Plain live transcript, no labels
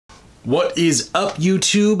What is up,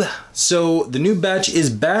 YouTube? So the new batch is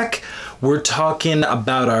back. We're talking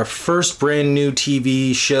about our first brand new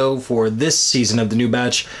TV show for this season of the new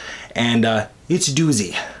batch, and it's a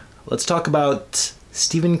doozy. Let's talk about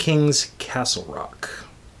Stephen King's Castle Rock.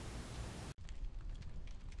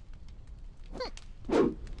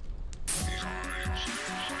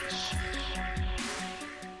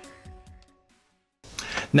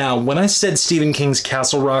 Now, when I said Stephen King's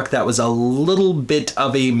Castle Rock, that was a little bit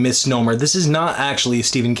of a misnomer. This is not actually a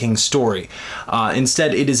Stephen King story.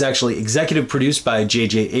 Instead, it is actually executive produced by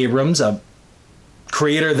J.J. Abrams, a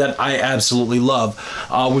creator that I absolutely love.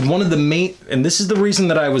 With one of the main, and this is the reason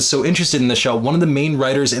that I was so interested in the show, one of the main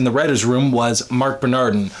writers in the writer's room was Mark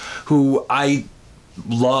Bernardin, who I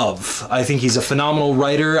love. I think he's a phenomenal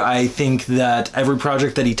writer. I think that every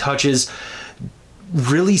project that he touches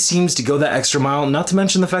really seems to go that extra mile, not to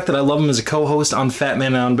mention the fact that I love him as a co-host on Fat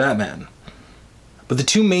Man and on Batman. But the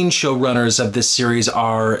two main showrunners of this series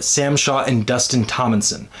are Sam Shaw and Dustin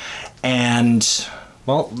Tomlinson. And,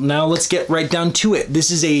 well, now let's get right down to it.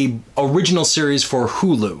 This is a original series for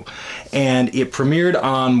Hulu, and it premiered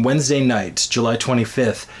on Wednesday night, July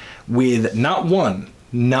 25th, with not one,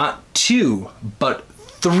 not two, but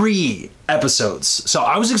 3 episodes. So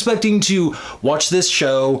I was expecting to watch this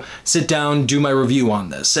show, sit down, do my review on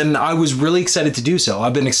this, and I was really excited to do so.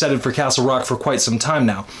 I've been excited for Castle Rock for quite some time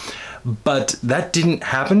now, but that didn't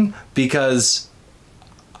happen because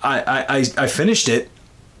I finished it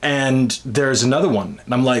and there's another one,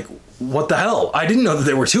 and I'm like, what the hell? I didn't know that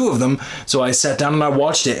there were 2 of them, so I sat down and I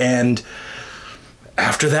watched it, and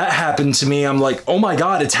after that happened to me, I'm like, oh my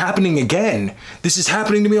god, it's happening again. This is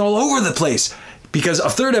happening to me all over the place. Because a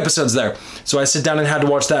 3rd episode's there. So I sit down and had to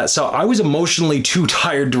watch that. So I was emotionally too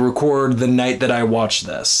tired to record the night that I watched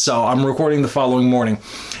this. So I'm recording the following morning.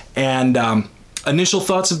 And initial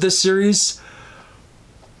thoughts of this series?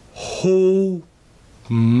 Oh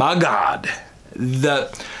my god. I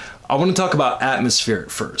want to talk about atmosphere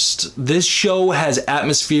at first. This show has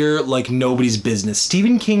atmosphere like nobody's business.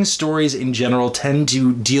 Stephen King stories in general tend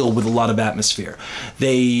to deal with a lot of atmosphere.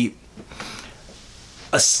 They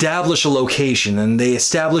establish a location and they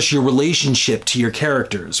establish your relationship to your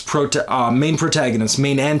characters, main protagonists,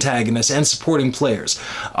 main antagonists, and supporting players.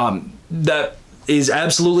 That is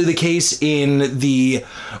absolutely the case in the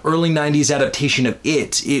early 90s adaptation of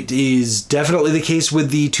It. It is definitely the case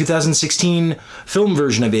with the 2016 film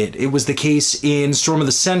version of It. It was the case in Storm of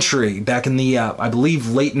the Century back in the, I believe,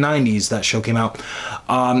 late 90s that show came out.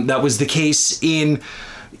 That was the case in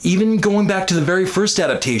even going back to the very first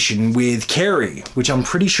adaptation with Carrie, which I'm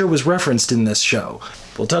pretty sure was referenced in this show.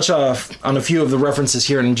 We'll touch on a few of the references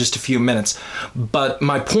here in just a few minutes. But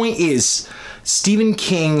my point is, Stephen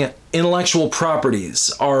King intellectual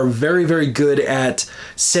properties are very, very good at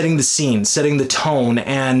setting the scene, setting the tone,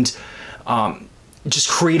 and just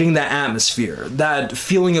creating that atmosphere, that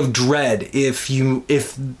feeling of dread if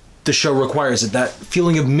the show requires it, that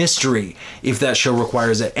feeling of mystery if that show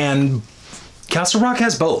requires it. And Castle Rock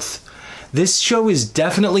has both. This show is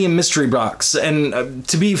definitely a mystery box, and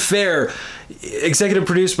to be fair, executive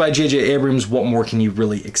produced by J.J. Abrams, what more can you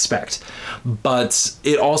really expect? But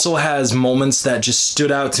it also has moments that just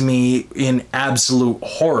stood out to me in absolute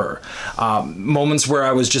horror. Moments where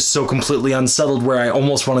I was just so completely unsettled where I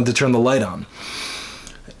almost wanted to turn the light on.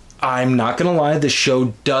 I'm not gonna lie, this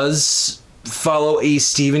show does follow a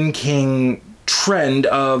Stephen King trend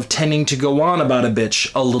of tending to go on about a bitch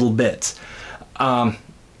a little bit.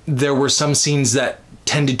 There were some scenes that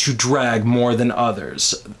tended to drag more than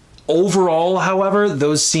others. Overall, however,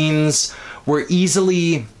 those scenes were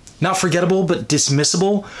easily not forgettable, but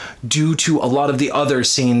dismissible due to a lot of the other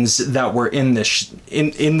scenes that were in this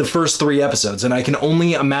in the first 3 episodes, and I can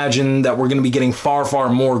only imagine that we're going to be getting far, far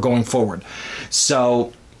more going forward.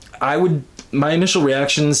 So, my initial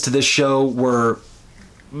reactions to this show were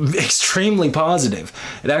extremely positive.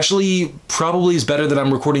 It actually probably is better that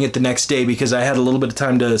I'm recording it the next day because I had a little bit of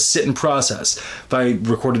time to sit and process. If I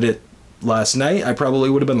recorded it last night, I probably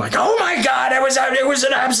would have been like, oh my god, it was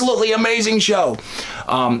an absolutely amazing show.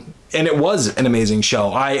 And it was an amazing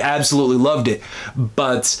show. I absolutely loved it.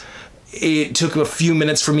 But it took a few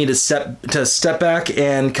minutes for me to step back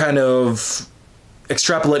and kind of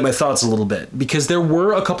extrapolate my thoughts a little bit, because there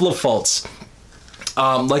were a couple of faults.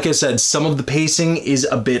 Like I said, some of the pacing is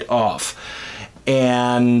a bit off.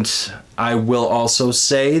 And I will also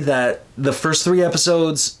say that the first 3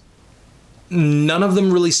 episodes, none of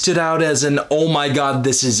them really stood out as an, oh my god,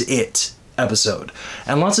 this is it episode.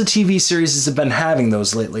 And lots of TV series have been having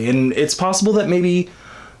those lately. And it's possible that maybe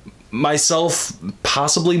myself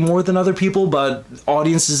possibly more than other people, but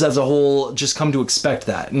audiences as a whole just come to expect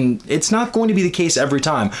that, and it's not going to be the case every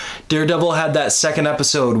time. Daredevil had that second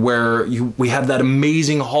episode where we had that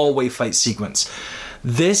amazing hallway fight sequence.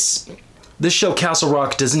 This show, Castle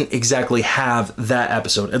Rock, doesn't exactly have that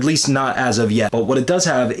episode, at least not as of yet, but what it does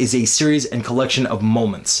have is a series and collection of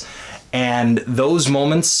moments. And those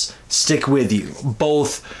moments stick with you.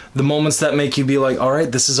 Both the moments that make you be like, all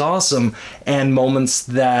right, this is awesome, and moments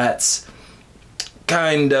that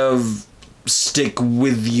kind of stick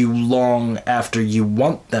with you long after you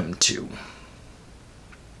want them to.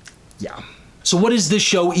 Yeah. So what is this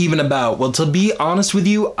show even about? Well, to be honest with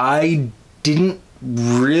you, I didn't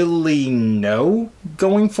really know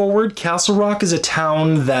going forward. Castle Rock is a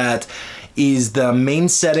town that is the main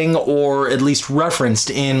setting, or at least referenced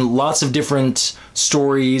in lots of different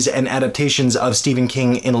stories and adaptations of Stephen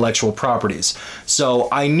King intellectual properties. So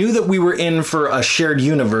I knew that we were in for a shared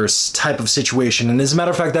universe type of situation, and as a matter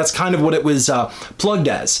of fact, that's kind of what it was plugged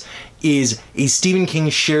as, is a Stephen King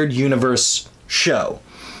shared universe show.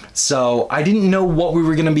 So I didn't know what we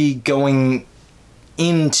were going to be going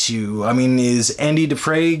into. I mean, is Andy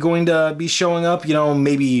Dufresne going to be showing up, you know,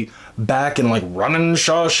 maybe back and like running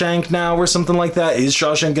Shawshank now or something like that? Is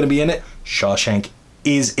Shawshank going to be in it? Shawshank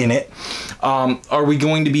is in it. Are we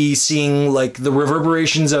going to be seeing like the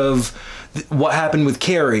reverberations of what happened with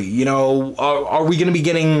Carrie? You know, are we going to be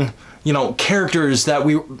getting, you know, characters that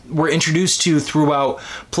we were introduced to throughout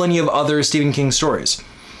plenty of other Stephen King stories?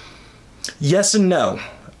 Yes and no.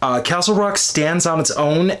 Castle Rock stands on its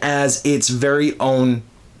own as its very own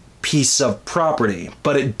piece of property,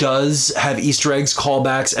 but it does have Easter eggs,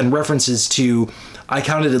 callbacks, and references to, I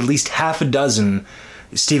counted at least half a dozen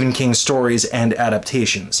Stephen King stories and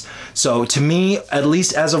adaptations. So to me, at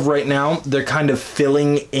least as of right now, they're kind of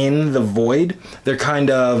filling in the void. They're kind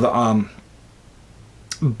of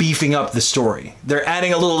beefing up the story. They're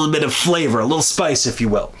adding a little bit of flavor, a little spice, if you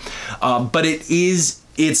will. But it is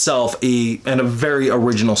itself a very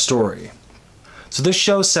original story. So this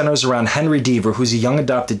show centers around Henry Deaver, who's a young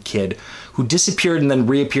adopted kid who disappeared and then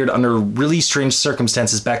reappeared under really strange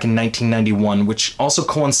circumstances back in 1991, which also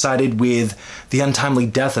coincided with the untimely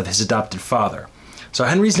death of his adopted father. So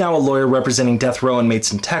Henry's now a lawyer representing death row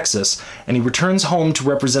inmates in Texas, and he returns home to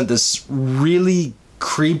represent this really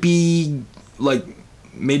creepy, like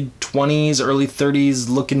mid-20s, early 30s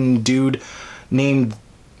looking dude named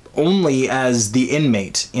only as the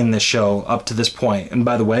inmate in the show up to this point. And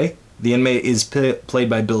by the way, the inmate is played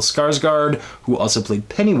by Bill Skarsgård, who also played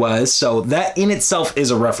Pennywise, so that in itself is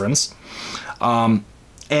a reference. And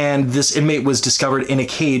this inmate was discovered in a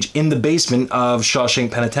cage in the basement of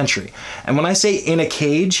Shawshank Penitentiary. And when I say in a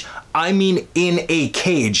cage, I mean in a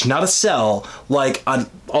cage, not a cell, like a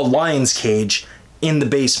lion's cage in the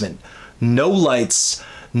basement. No lights,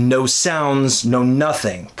 no sounds, no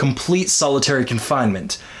nothing. Complete solitary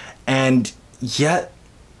confinement. And yet,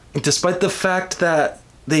 despite the fact that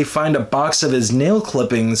they find a box of his nail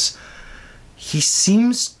clippings, he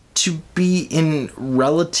seems to be in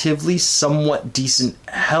relatively somewhat decent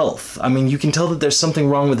health. I mean, you can tell that there's something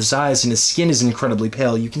wrong with his eyes, and his skin is incredibly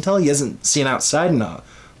pale. You can tell he hasn't seen outside in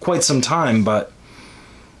quite some time, but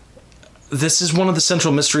this is one of the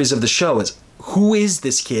central mysteries of the show, is who is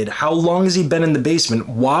this kid? How long has he been in the basement?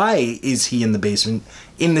 Why is he in the basement,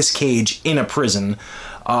 in this cage, in a prison?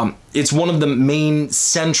 It's one of the main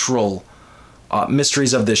central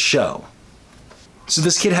mysteries of this show. So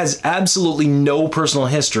this kid has absolutely no personal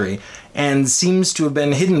history and seems to have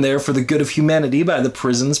been hidden there for the good of humanity by the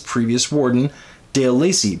prison's previous warden, Dale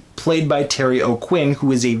Lacey, played by Terry O'Quinn,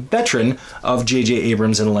 who is a veteran of J.J.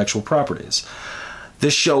 Abrams' intellectual properties.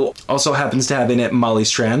 This show also happens to have in it Molly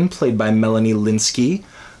Strand, played by Melanie Linsky,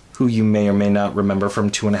 who you may or may not remember from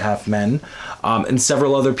 2.5 Men, and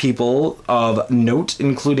several other people of note,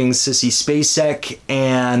 including Sissy Spacek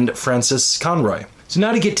and Frances Conroy. So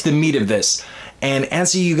now to get to the meat of this, and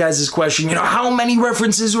answer you guys' question, you know, how many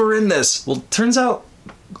references were in this? Well, it turns out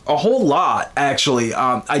a whole lot, actually.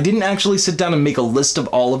 I didn't actually sit down and make a list of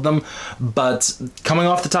all of them, but coming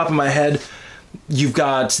off the top of my head, you've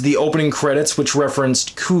got the opening credits, which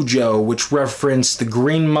referenced Cujo, which referenced The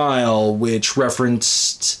Green Mile, which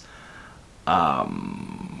referenced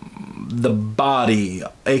The Body,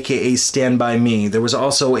 aka Stand By Me. There was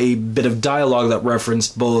also a bit of dialogue that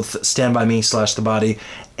referenced both Stand By Me / The Body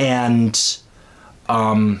and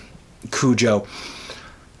Cujo.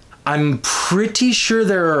 I'm pretty sure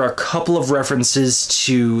there are a couple of references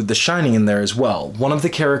to The Shining in there as well. One of the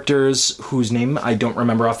characters, whose name I don't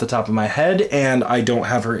remember off the top of my head, and I don't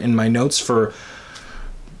have her in my notes for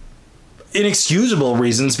inexcusable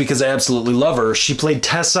reasons, because I absolutely love her. She played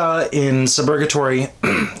Tessa in Suburgatory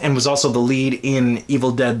and was also the lead in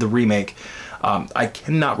Evil Dead, the remake. I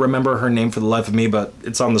cannot remember her name for the life of me, but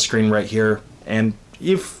it's on the screen right here. And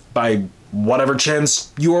if by whatever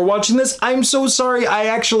chance you are watching this, I'm so sorry. I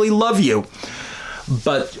actually love you.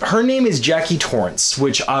 But her name is Jackie Torrance,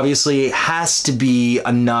 which obviously has to be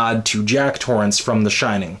a nod to Jack Torrance from The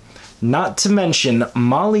Shining. Not to mention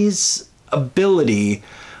Molly's ability.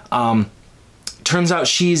 Turns out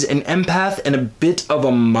she's an empath and a bit of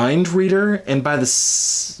a mind reader, and by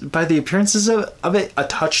the appearances of it, a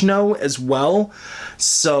touch know as well.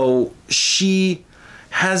 So she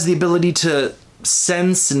has the ability to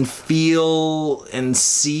sense and feel and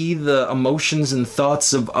see the emotions and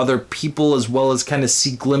thoughts of other people, as well as kind of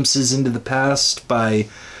see glimpses into the past by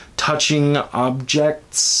touching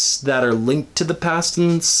objects that are linked to the past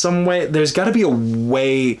in some way. There's got to be a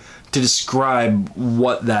way to describe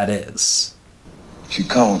what that is. She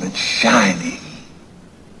called it shining.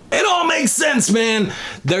 It all makes sense, man.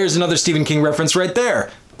 There's another Stephen King reference right there.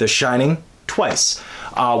 The Shining twice.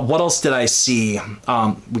 What else did I see?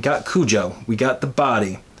 We got Cujo. We got The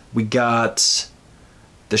Body. We got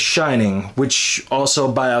The Shining, which also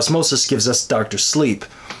by osmosis gives us Dr. Sleep.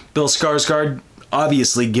 Bill Skarsgård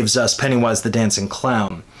obviously gives us Pennywise the Dancing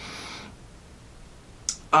Clown.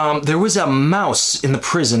 There was a mouse in the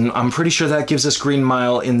prison. I'm pretty sure that gives us Green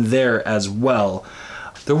Mile in there as well.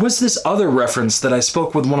 There was this other reference that I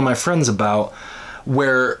spoke with one of my friends about,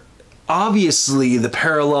 where obviously the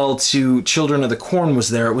parallel to Children of the Corn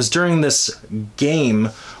was there. It was during this game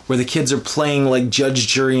where the kids are playing like judge,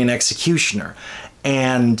 jury, and executioner.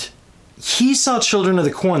 And he saw Children of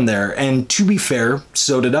the Corn there, and to be fair,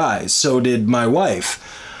 so did I. So did my wife.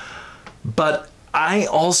 But I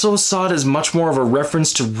also saw it as much more of a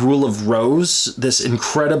reference to Rule of Rose, this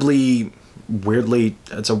incredibly, weirdly,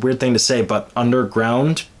 it's a weird thing to say, but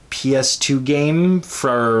underground PS2 game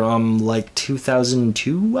for like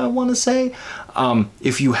 2002, I want to say.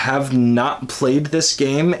 If you have not played this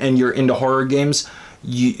game and you're into horror games,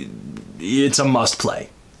 it's a must play.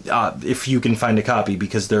 If you can find a copy,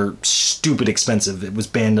 because they're stupid expensive. It was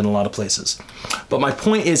banned in a lot of places. But my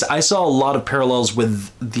point is, I saw a lot of parallels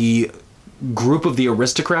with the group of the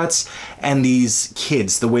aristocrats and these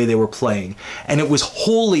kids, the way they were playing, and it was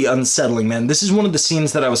wholly unsettling, man. This is one of the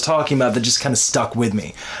scenes that I was talking about that just kind of stuck with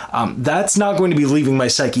me. That's not going to be leaving my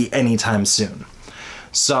psyche anytime soon.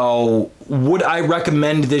 So would I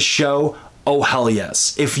recommend this show? Oh hell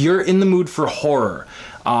yes. If you're in the mood for horror,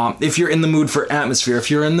 if you're in the mood for atmosphere, if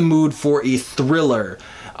you're in the mood for a thriller,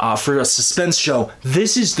 for a suspense show,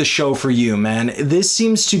 this is the show for you, man. This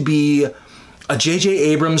seems to be a J.J.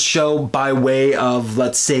 Abrams show by way of,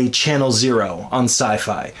 let's say, Channel Zero on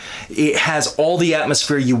Sci-Fi. It has all the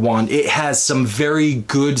atmosphere you want. It has some very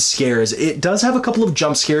good scares. It does have a couple of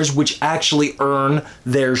jump scares which actually earn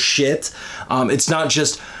their shit. It's not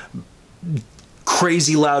just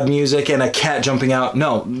crazy loud music and a cat jumping out.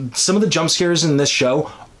 No, some of the jump scares in this show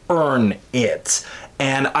earn it.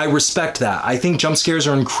 And I respect that. I think jump scares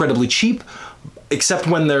are incredibly cheap, except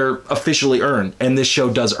when they're officially earned, and this show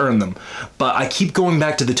does earn them. But I keep going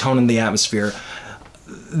back to the tone and the atmosphere.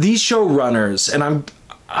 These showrunners, and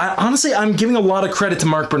honestly, I'm giving a lot of credit to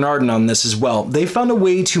Mark Bernardin on this as well. They found a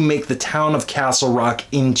way to make the town of Castle Rock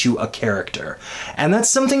into a character. And that's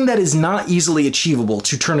something that is not easily achievable,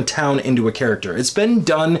 to turn a town into a character. It's been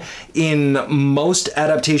done in most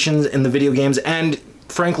adaptations in the video games, and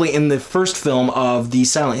frankly, in the first film of the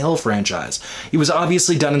Silent Hill franchise. It was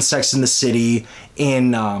obviously done in Sex and the City,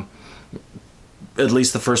 in at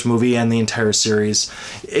least the first movie and the entire series.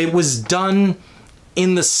 It was done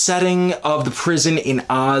in the setting of the prison in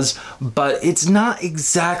Oz, but it's not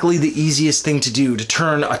exactly the easiest thing to do, to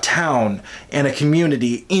turn a town and a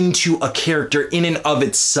community into a character in and of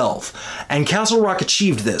itself. And Castle Rock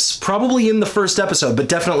achieved this, probably in the first episode, but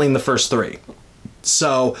definitely in the first 3.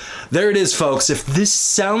 So there it is, folks. If this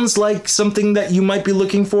sounds like something that you might be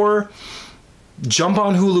looking for, jump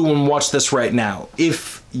on Hulu and watch this right now.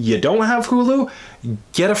 If you don't have Hulu,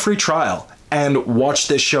 get a free trial and watch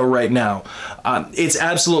this show right now. It's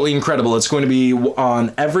absolutely incredible. It's going to be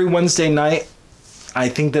on every Wednesday night. I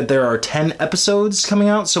think that there are 10 episodes coming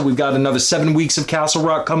out, so we've got another 7 weeks of Castle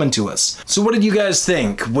Rock coming to us. So what did you guys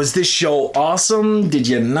think? Was this show awesome? Did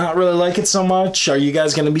you not really like it so much? Are you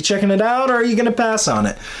guys going to be checking it out, or are you going to pass on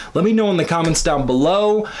it? Let me know in the comments down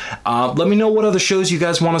below. Let me know what other shows you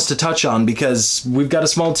guys want us to touch on, because we've got a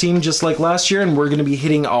small team just like last year, and we're going to be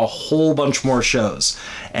hitting a whole bunch more shows.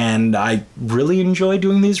 And I really enjoy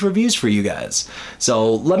doing these reviews for you guys.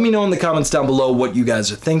 So let me know in the comments down below what you guys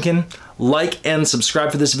are thinking. like and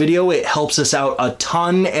subscribe for this video. It helps us out a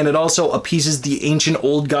ton, and it also appeases the ancient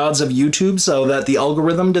old gods of YouTube so that the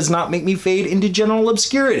algorithm does not make me fade into general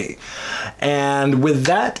obscurity. And with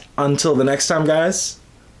that, until the next time, guys,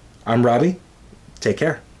 I'm Robbie. Take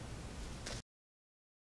care.